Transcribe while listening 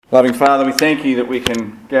Loving Father, we thank you that we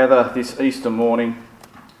can gather this Easter morning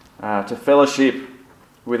to fellowship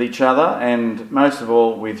with each other and most of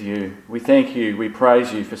all with you. We thank you, we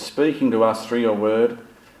praise you for speaking to us through your word.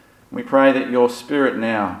 We pray that your Spirit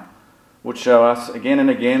now would show us again and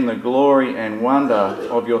again the glory and wonder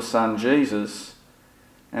of your Son Jesus,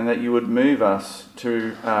 and that you would move us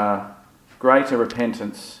to greater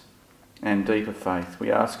repentance and deeper faith.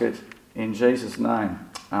 We ask it in Jesus' name.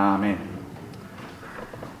 Amen.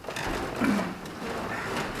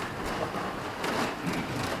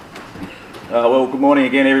 Well, good morning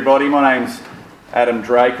again, everybody. My name's Adam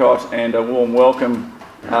Draycott, and a warm welcome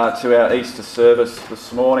to our Easter service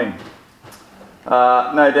this morning.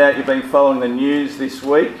 No doubt you've been following the news this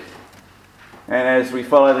week, and as we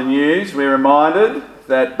follow the news, we're reminded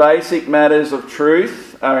that basic matters of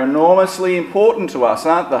truth are enormously important to us,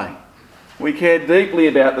 aren't they? We care deeply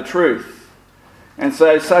about the truth. And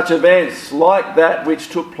so such events like that which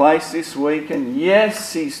took place this week, and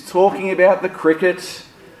yes, he's talking about the cricket,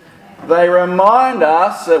 they remind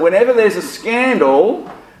us that whenever there's a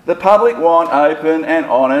scandal, the public want open and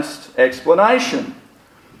honest explanation.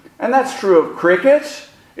 And that's true of cricket,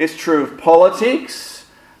 it's true of politics,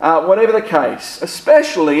 whatever the case,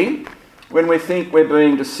 especially when we think we're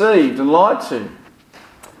being deceived and lied to.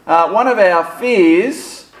 One of our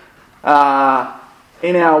fears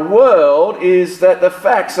in our world is that the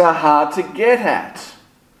facts are hard to get at,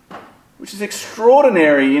 which is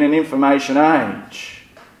extraordinary in an information age.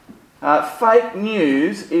 Fake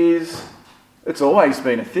news it's always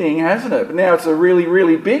been a thing, hasn't it? But now it's a really,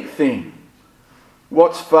 really big thing.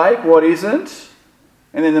 What's fake, what isn't?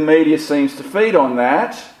 And then the media seems to feed on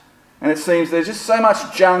that. And it seems there's just so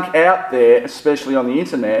much junk out there, especially on the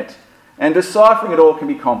internet, and deciphering it all can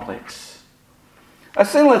be complex. A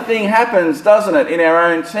similar thing happens, doesn't it, in our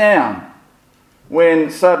own town when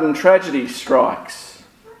sudden tragedy strikes.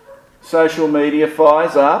 Social media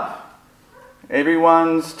fires up.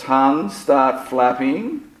 Everyone's tongues start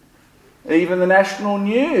flapping. Even the national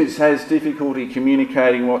news has difficulty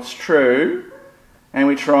communicating what's true, and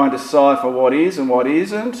we try and decipher what is and what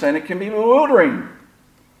isn't, and it can be bewildering.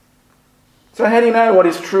 So how do you know what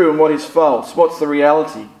is true and what is false? What's the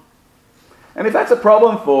reality? And if that's a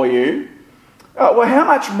problem for you, well, how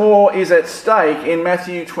much more is at stake in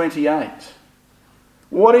Matthew 28?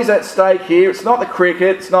 What is at stake here? It's not the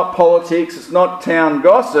cricket, it's not politics, it's not town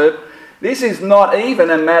gossip. This is not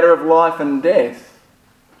even a matter of life and death.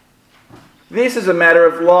 This is a matter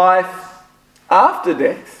of life after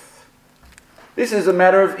death. This is a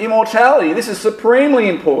matter of immortality. This is supremely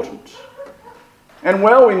important. And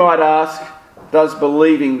well, we might ask, does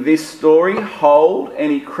believing this story hold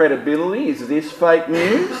any credibility? Is this fake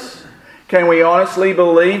news? Can we honestly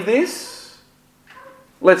believe this?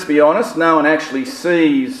 Let's be honest, no one actually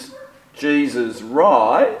sees Jesus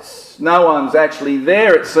rise. No one's actually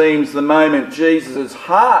there, it seems, the moment Jesus'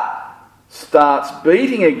 heart starts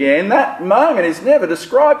beating again. That moment is never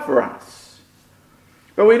described for us.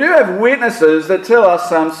 But we do have witnesses that tell us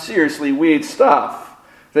some seriously weird stuff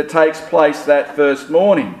that takes place that first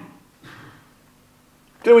morning.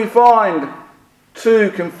 Do we find two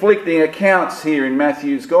conflicting accounts here in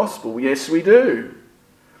Matthew's Gospel? Yes, we do.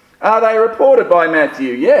 Are they reported by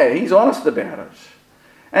Matthew? Yeah, he's honest about it.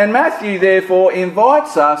 And Matthew, therefore,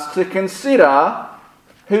 invites us to consider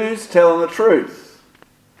who's telling the truth,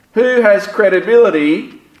 who has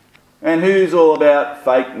credibility, and who's all about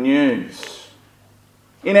fake news.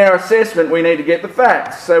 In our assessment, we need to get the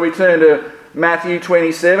facts. So we turn to Matthew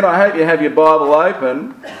 27. I hope you have your Bible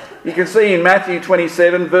open. You can see in Matthew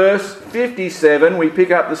 27, verse 57, we pick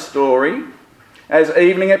up the story. As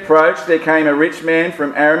evening approached, there came a rich man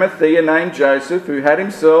from Arimathea named Joseph, who had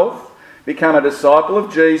himself become a disciple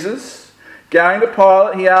of Jesus. Going to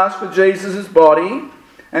Pilate, he asked for Jesus' body,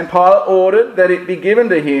 and Pilate ordered that it be given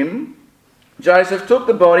to him. Joseph took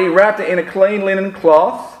the body, wrapped it in a clean linen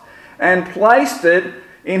cloth, and placed it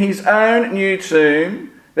in his own new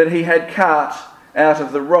tomb that he had cut out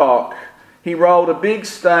of the rock. He rolled a big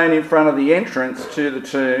stone in front of the entrance to the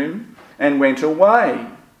tomb and went away.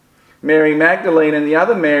 Mary Magdalene and the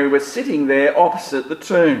other Mary were sitting there opposite the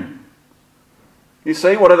tomb. You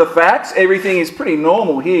see, what are the facts? Everything is pretty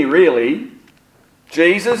normal here, really.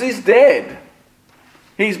 Jesus is dead.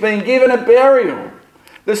 He's been given a burial.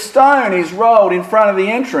 The stone is rolled in front of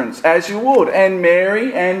the entrance, as you would, and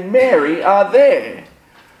Mary are there.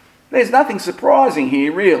 There's nothing surprising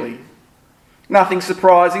here, really. Nothing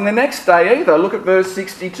surprising the next day either. Look at verse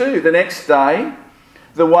 62. The next day,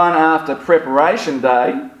 the one after preparation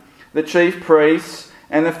day, the chief priests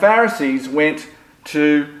and the Pharisees went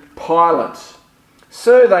to Pilate.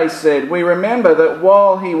 "Sir," they said, "we remember that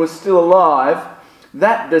while he was still alive,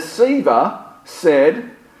 That deceiver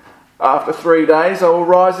said, after 3 days I will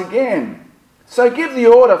rise again. So give the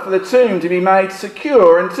order for the tomb to be made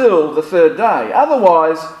secure until the 3rd day.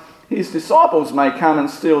 Otherwise, his disciples may come and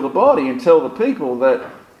steal the body and tell the people that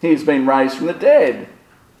he has been raised from the dead.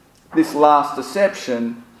 This last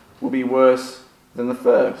deception will be worse than the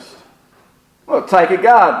first. Well, take a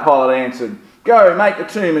guard, Pilate answered. Go, make the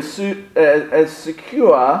tomb as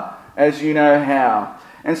secure as you know how.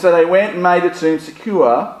 And so they went and made the tomb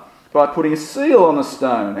secure by putting a seal on the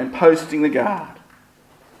stone and posting the guard.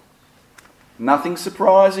 Nothing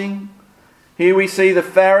surprising. Here we see the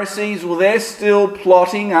Pharisees. Well, they're still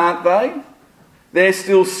plotting, aren't they? They're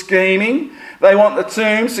still scheming. They want the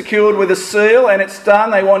tomb secured with a seal and it's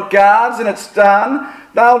done. They want guards and it's done.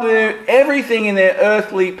 They'll do everything in their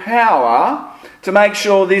earthly power to make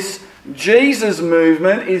sure this Jesus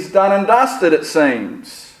movement is done and dusted, it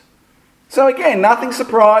seems. So again, nothing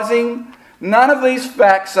surprising. None of these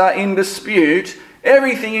facts are in dispute.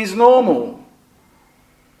 Everything is normal.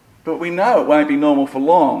 But we know it won't be normal for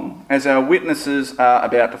long, as our witnesses are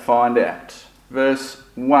about to find out. Verse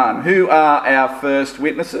 1. Who are our first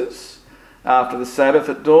witnesses? After the Sabbath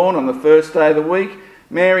at dawn on the first day of the week,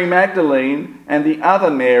 Mary Magdalene and the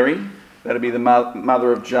other Mary, that'll be the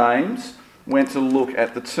mother of James, went to look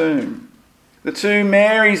at the tomb. The 2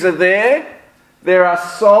 Marys are there. There are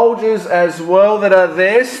soldiers as well that are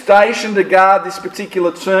there, stationed to guard this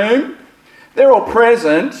particular tomb. They're all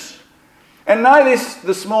present. And know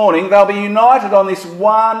this morning, they'll be united on this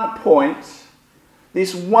one point.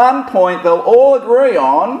 This one point they'll all agree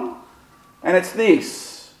on, and it's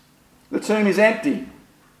this. The tomb is empty.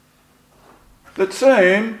 The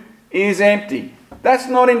tomb is empty. That's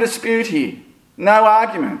not in dispute here. No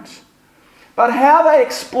argument. But how they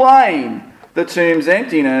explain the tomb's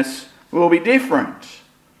emptiness will be different.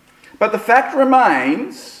 But the fact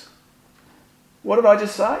remains, what did I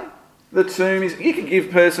just say? The tomb is, you could give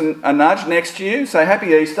a person a nudge next to you, say Happy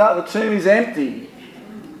Easter, the tomb is empty.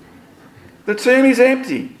 The tomb is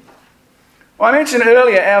empty. I mentioned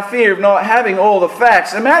earlier our fear of not having all the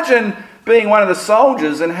facts. Imagine being one of the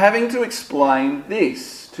soldiers and having to explain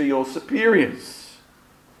this to your superiors.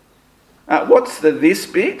 What's this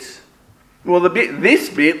bit? Well, this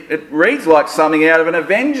bit, it reads like something out of an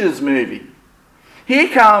Avengers movie. Here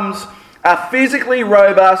comes a physically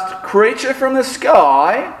robust creature from the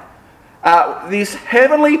sky. This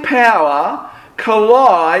heavenly power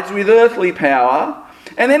collides with earthly power,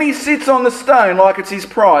 and then he sits on the stone like it's his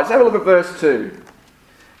prize. Have a look at verse 2.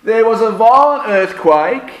 There was a violent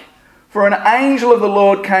earthquake, for an angel of the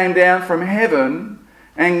Lord came down from heaven,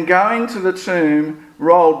 and going to the tomb,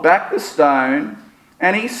 rolled back the stone,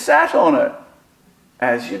 and he sat on it,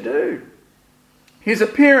 as you do. His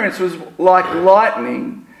appearance was like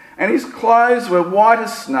lightning, and his clothes were white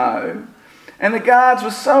as snow. And the guards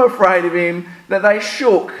were so afraid of him that they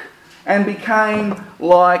shook and became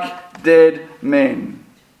like dead men.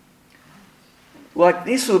 Like,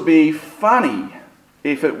 this would be funny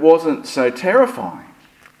if it wasn't so terrifying.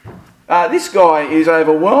 This guy is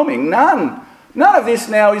overwhelming. None of this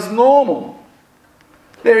now is normal.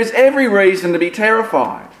 There is every reason to be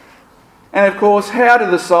terrified. And of course, how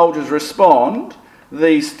do the soldiers respond?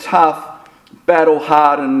 These tough,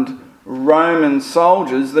 battle-hardened Roman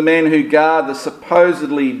soldiers, the men who guard the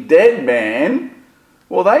supposedly dead man,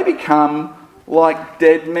 well, they become like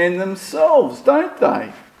dead men themselves, don't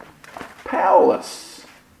they? Powerless.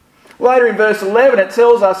 Later in verse 11, it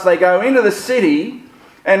tells us they go into the city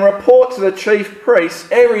and report to the chief priests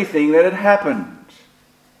everything that had happened.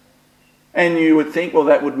 And you would think, well,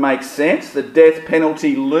 that would make sense. The death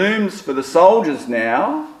penalty looms for the soldiers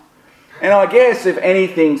now. And I guess if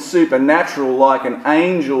anything supernatural like an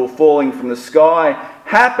angel falling from the sky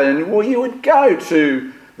happened, well, you would go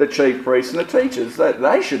to the chief priests and the teachers.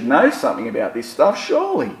 They should know something about this stuff,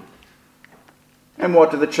 surely. And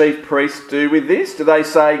what do the chief priests do with this? Do they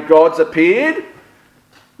say God's appeared?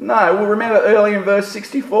 No. Well, remember earlier in verse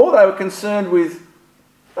 64, they were concerned with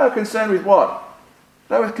what?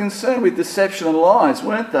 They were concerned with deception and lies,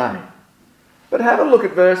 weren't they? But have a look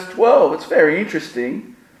at verse 12. It's very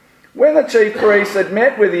interesting. When the chief priests had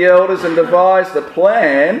met with the elders and devised a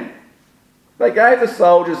plan, they gave the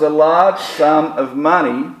soldiers a large sum of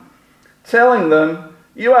money, telling them,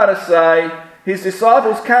 you are to say, his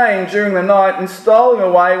disciples came during the night and stole him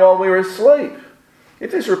away while we were asleep.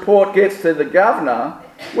 If this report gets to the governor,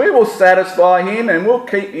 we will satisfy him and we'll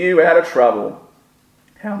keep you out of trouble.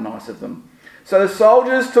 How nice of them. So the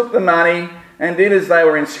soldiers took the money and did as they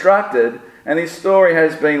were instructed, and this story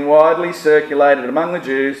has been widely circulated among the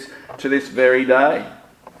Jews to this very day.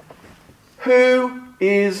 Who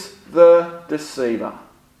is the deceiver?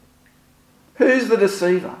 Who's the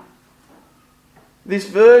deceiver? This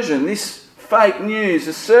version, this fake news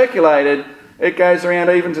is circulated, it goes around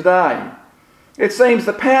even today. It seems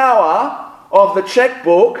the power of the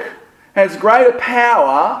checkbook has greater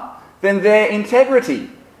power than their integrity.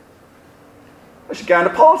 I should go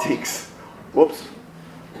into politics. Whoops.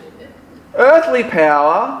 Earthly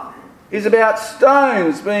power is about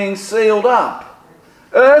stones being sealed up.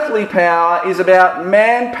 Earthly power is about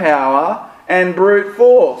manpower and brute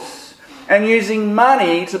force and using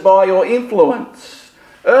money to buy your influence.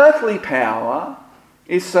 Earthly power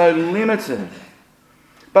is so limited.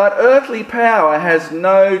 But earthly power has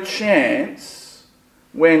no chance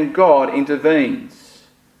when God intervenes.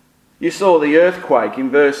 You saw the earthquake in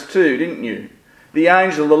verse 2, didn't you? The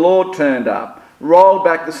angel of the Lord turned up, rolled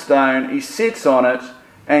back the stone, he sits on it,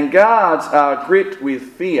 and guards are gripped with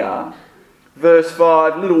fear. Verse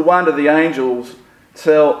 5, little wonder the angel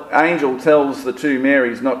tells the two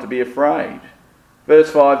Marys not to be afraid.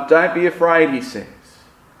 Verse 5, don't be afraid, he says.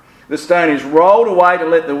 The stone is rolled away to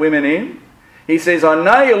let the women in. He says, I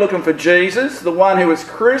know you're looking for Jesus, the one who was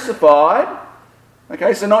crucified.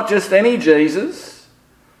 Okay, so not just any Jesus.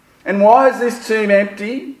 And why is this tomb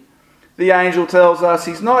empty? The angel tells us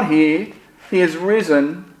he's not here. He has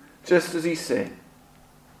risen just as he said.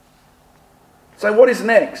 So what is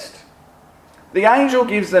next? The angel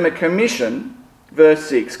gives them a commission. Verse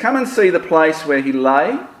 6, come and see the place where he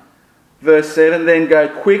lay. Verse 7, then go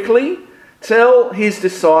quickly, tell his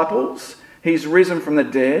disciples he's risen from the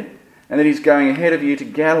dead and that he's going ahead of you to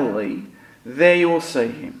Galilee. There you will see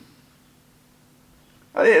him.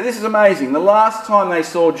 This is amazing. The last time they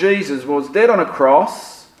saw Jesus was dead on a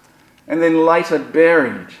cross and then later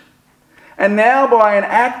buried. And now by an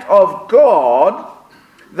act of God,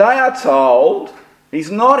 they are told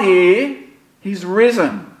he's not here, he's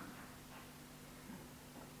risen.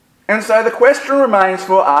 And so the question remains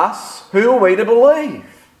for us, who are we to believe?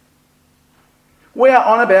 We are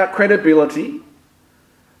on about credibility,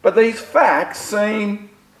 but these facts seem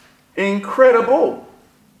incredible.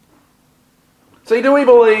 See, do we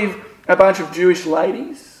believe a bunch of Jewish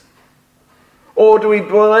ladies? Or do we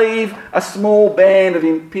believe a small band of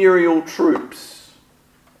imperial troops?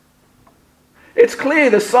 It's clear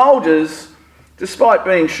the soldiers, despite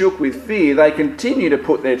being shook with fear, they continue to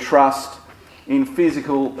put their trust in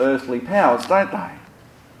physical earthly powers, don't they?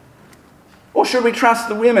 Or should we trust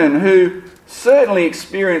the women who certainly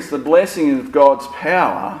experience the blessing of God's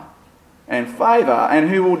power and favour and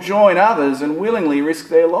who will join others and willingly risk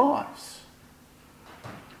their lives?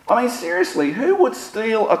 I mean, seriously, who would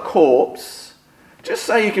steal a corpse just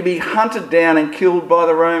so you could be hunted down and killed by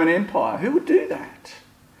the Roman Empire? Who would do that?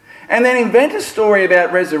 And then invent a story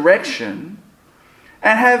about resurrection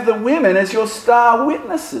and have the women as your star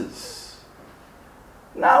witnesses?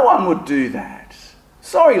 No one would do that.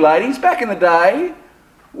 Sorry, ladies, back in the day,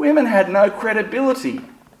 women had no credibility,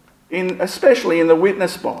 especially in the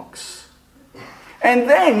witness box. And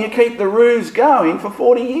then you keep the ruse going for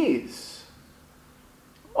 40 years.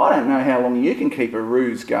 I don't know how long you can keep a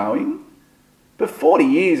ruse going, but 40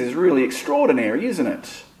 years is really extraordinary, isn't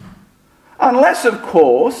it? Unless, of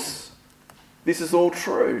course, this is all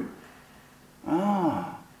true.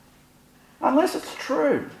 Unless it's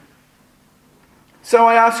true. So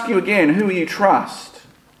I ask you again, who will you trust?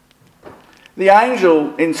 The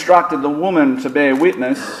angel instructed the woman to bear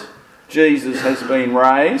witness. Jesus has been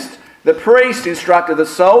raised. The priest instructed the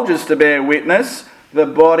soldiers to bear witness. The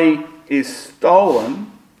body is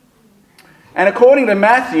stolen. And according to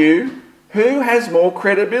Matthew, who has more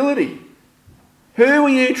credibility? Who will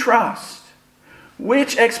you trust?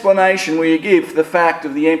 Which explanation will you give for the fact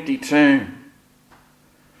of the empty tomb?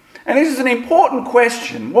 And this is an important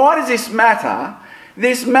question. Why does this matter?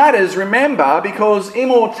 This matters, remember, because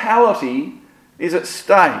immortality is at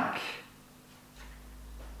stake.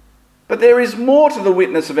 But there is more to the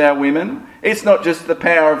witness of our women. It's not just the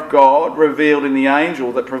power of God revealed in the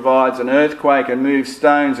angel that provides an earthquake and moves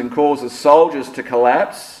stones and causes soldiers to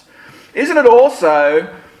collapse. Isn't it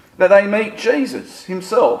also that they meet Jesus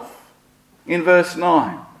himself in verse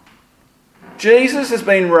 9? Jesus has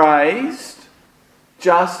been raised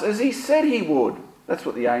just as he said he would. That's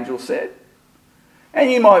what the angel said. And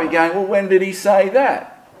you might be going, well, when did he say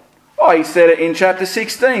that? Oh, he said it in chapter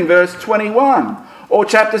 16, verse 21, or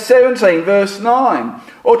chapter 17, verse 9,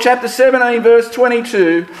 or chapter 17, verse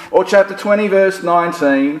 22, or chapter 20, verse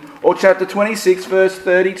 19, or chapter 26, verse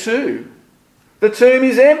 32. The tomb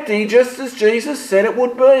is empty just as Jesus said it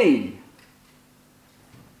would be.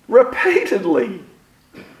 Repeatedly.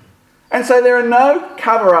 And so there are no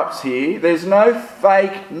cover-ups here. There's no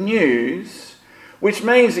fake news, which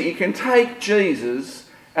means that you can take Jesus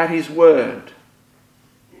at his word.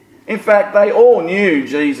 In fact, they all knew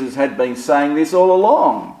Jesus had been saying this all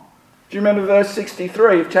along. Do you remember verse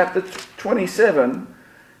 63 of chapter 27?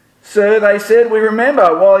 Sir, they said, we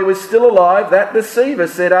remember while he was still alive, that deceiver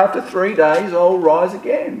said, after 3 days I'll rise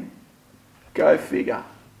again. Go figure.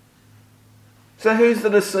 So who's the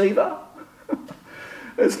deceiver?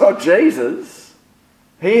 It's not Jesus.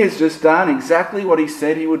 He has just done exactly what he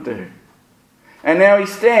said he would do. And now he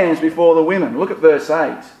stands before the women. Look at verse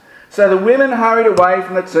 8. So the women hurried away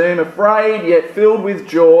from the tomb, afraid yet filled with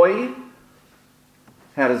joy.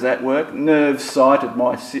 How does that work? Nerve-sighted,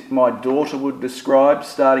 my daughter would describe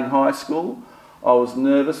starting high school. I was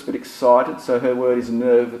nervous but excited, so her word is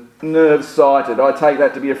nerve-sighted. I take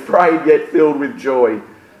that to be afraid yet filled with joy.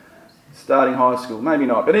 Starting high school, maybe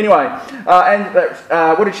not. But anyway,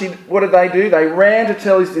 what did they do? They ran to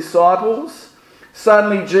tell his disciples.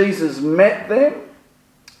 Suddenly Jesus met them.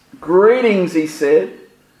 Greetings, he said.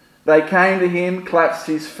 They came to him, clasped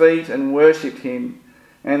his feet and worshipped him.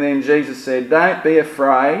 And then Jesus said, don't be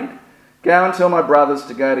afraid. Go and tell my brothers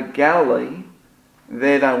to go to Galilee.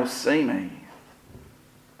 There they will see me.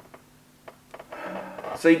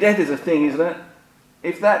 See, death is a thing, isn't it?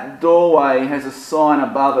 If that doorway has a sign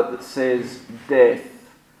above it that says death,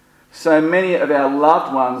 so many of our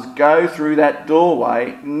loved ones go through that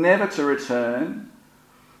doorway never to return,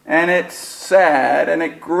 and it's sad and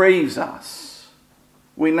it grieves us.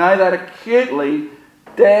 We know that acutely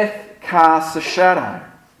death casts a shadow.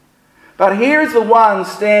 But here is the one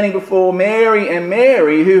standing before Mary, and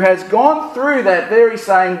Mary, who has gone through that very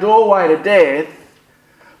same doorway to death,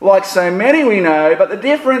 like so many we know, but the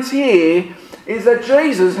difference here is that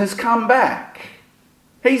Jesus has come back.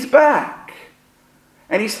 He's back.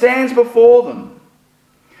 And he stands before them.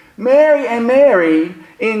 Mary and Mary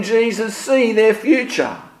in Jesus see their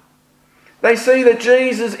future. They see that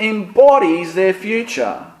Jesus embodies their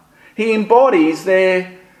future. He embodies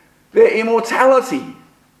their immortality.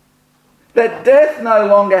 That death no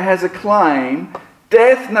longer has a claim.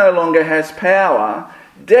 Death no longer has power.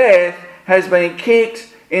 Death has been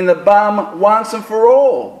kicked in the bum once and for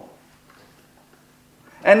all.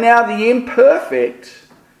 And now the imperfect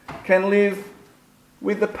can live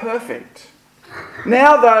with the perfect.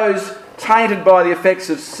 Now those tainted by the effects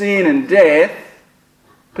of sin and death,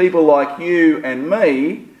 people like you and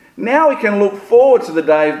me, now we can look forward to the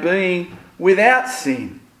day of being without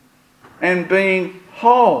sin and being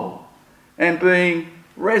whole and being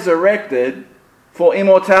resurrected for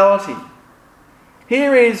immortality.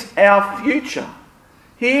 Here is our future.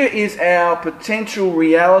 Here is our potential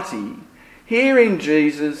reality. Here in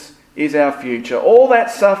Jesus is our future. All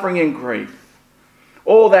that suffering and grief,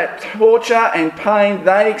 all that torture and pain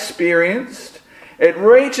they experienced, it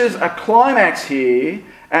reaches a climax here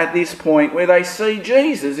at this point where they see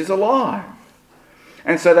Jesus is alive.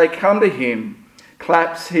 And so they come to him,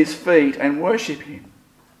 claps his feet and worship him.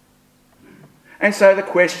 And so the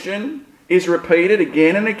question is repeated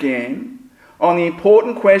again and again on the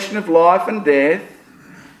important question of life and death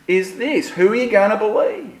is this: who are you going to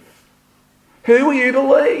believe? Who will you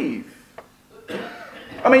believe?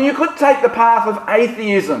 I mean, you could take the path of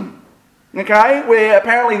atheism, okay, where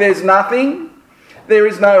apparently there's nothing, there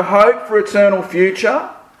is no hope for eternal future.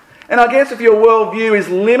 And I guess if your worldview is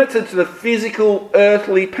limited to the physical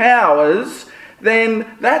earthly powers,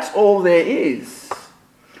 then that's all there is.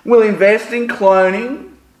 We'll invest in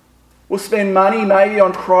cloning. We'll spend money maybe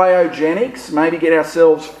on cryogenics, maybe get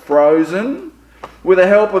ourselves frozen with the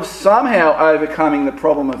help of somehow overcoming the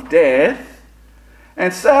problem of death.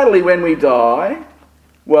 And sadly, when we die,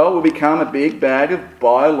 well, we'll become a big bag of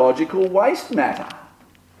biological waste matter,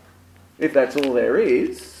 if that's all there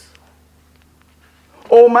is.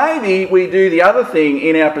 Or maybe we do the other thing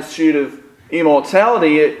in our pursuit of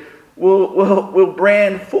immortality. We'll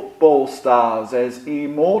brand football stars as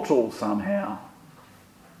immortal somehow,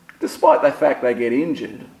 despite the fact they get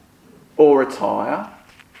injured or retire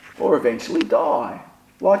or eventually die,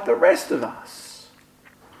 like the rest of us.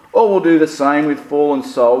 Or we'll do the same with fallen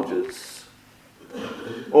soldiers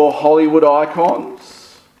or Hollywood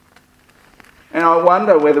icons. And I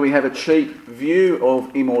wonder whether we have a cheap view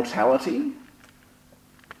of immortality.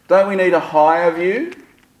 Don't we need a higher view?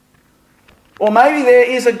 Or maybe there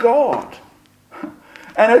is a God,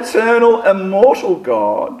 an eternal, immortal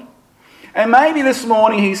God. And maybe this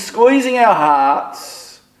morning he's squeezing our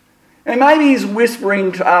hearts. And maybe he's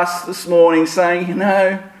whispering to us this morning saying, you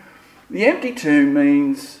know, the empty tomb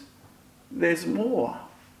means there's more.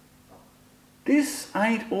 This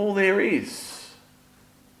ain't all there is.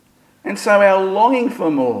 And so our longing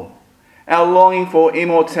for more, our longing for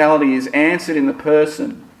immortality is answered in the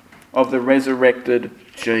person of the resurrected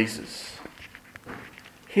Jesus.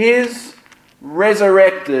 His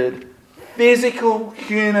resurrected, physical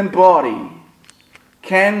human body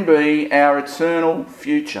can be our eternal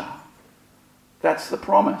future. That's the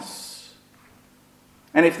promise.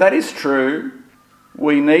 And if that is true,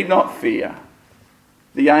 we need not fear.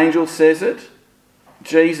 The angel says it.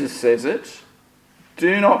 Jesus says it.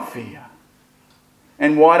 Do not fear.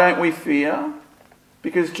 And why don't we fear?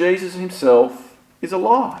 Because Jesus himself is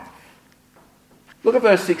alive. Look at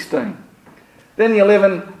verse 16. Then the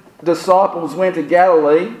 11 disciples went to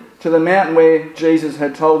Galilee, to the mountain where Jesus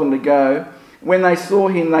had told them to go. When they saw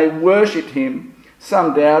him, they worshipped him.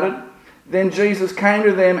 Some doubted. Then Jesus came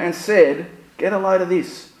to them and said, get a load of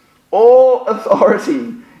this. All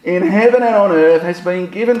authority in heaven and on earth has been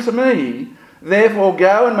given to me. Therefore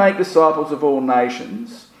go and make disciples of all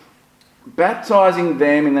nations, baptizing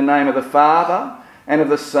them in the name of the Father and of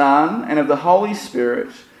the Son and of the Holy Spirit,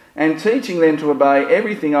 and teaching them to obey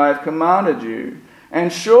everything I have commanded you.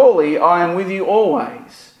 And surely I am with you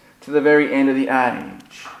always, to the very end of the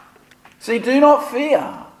age. See, do not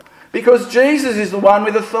fear, because Jesus is the one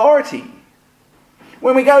with authority.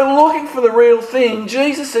 When we go looking for the real thing,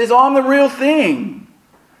 Jesus says, I'm the real thing.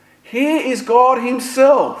 Here is God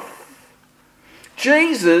himself.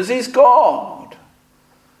 Jesus is God.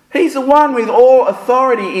 He's the one with all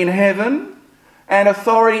authority in heaven and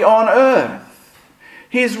authority on earth.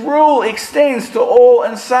 His rule extends to all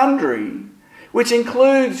and sundry, which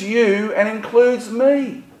includes you and includes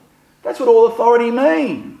me. That's what all authority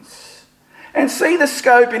means. And see the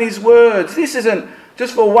scope in his words. This isn't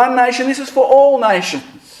just for one nation, this is for all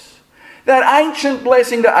nations. That ancient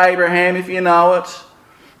blessing to Abraham, if you know it,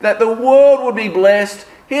 that the world would be blessed,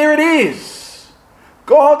 here it is.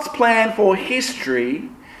 God's plan for history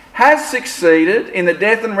has succeeded in the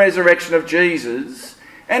death and resurrection of Jesus,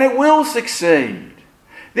 and it will succeed.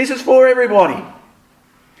 This is for everybody.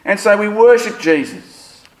 And so we worship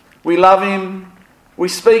Jesus. We love him. We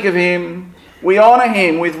speak of him. We honour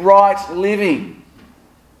him with right living.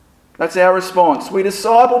 That's our response. We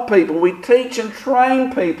disciple people. We teach and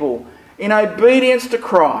train people in obedience to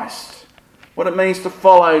Christ, what it means to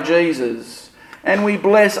follow Jesus. And we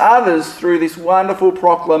bless others through this wonderful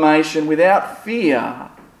proclamation without fear.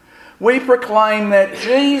 We proclaim that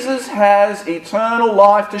Jesus has eternal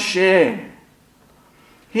life to share.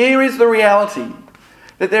 Here is the reality,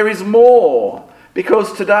 that there is more,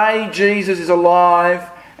 because today Jesus is alive,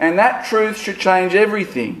 and that truth should change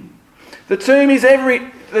everything. The tomb is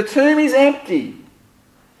empty.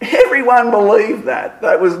 Everyone believed that.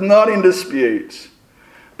 That was not in dispute.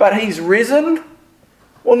 But he's risen?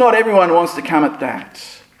 Well, not everyone wants to come at that.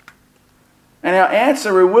 And our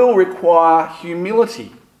answer will require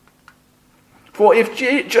humility. For if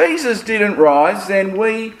Jesus didn't rise, then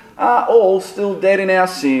we are all still dead in our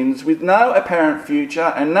sins, with no apparent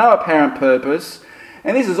future and no apparent purpose.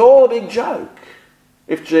 And this is all a big joke,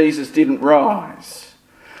 if Jesus didn't rise.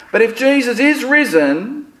 But if Jesus is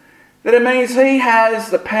risen, then it means he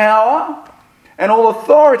has the power and all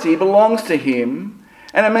authority belongs to him,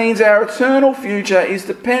 and it means our eternal future is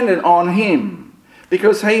dependent on him,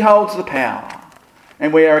 because he holds the power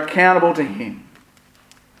and we are accountable to him.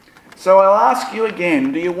 So I'll ask you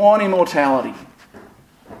again, do you want immortality?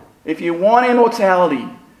 If you want immortality,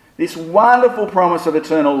 this wonderful promise of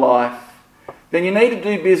eternal life, then you need to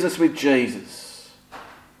do business with Jesus,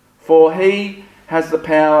 for he has the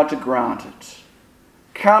power to grant it.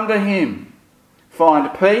 Come to him.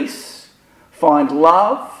 Find peace, find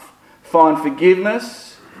love, find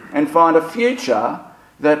forgiveness, and find a future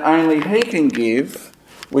that only he can give,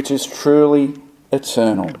 which is truly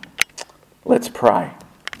eternal. Let's pray.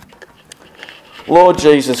 Lord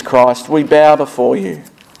Jesus Christ, we bow before you.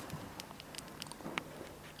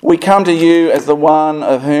 We come to you as the one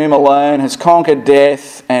of whom alone has conquered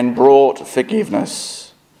death and brought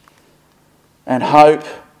forgiveness and hope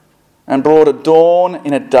and brought a dawn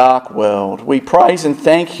in a dark world. We praise and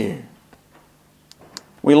thank you.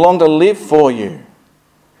 We long to live for you.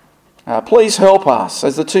 Please help us,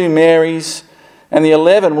 as the two Marys and the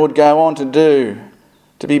 11 would go on to do,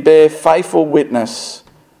 to bear faithful witness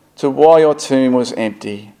to why your tomb was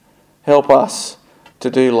empty. Help us to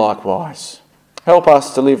do likewise. Help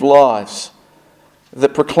us to live lives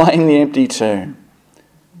that proclaim the empty tomb,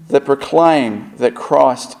 that proclaim that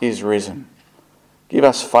Christ is risen. Give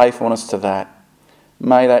us faithfulness to that.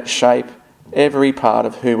 May that shape every part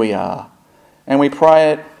of who we are. And we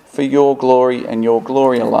pray it for your glory and your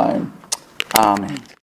glory alone. Amen.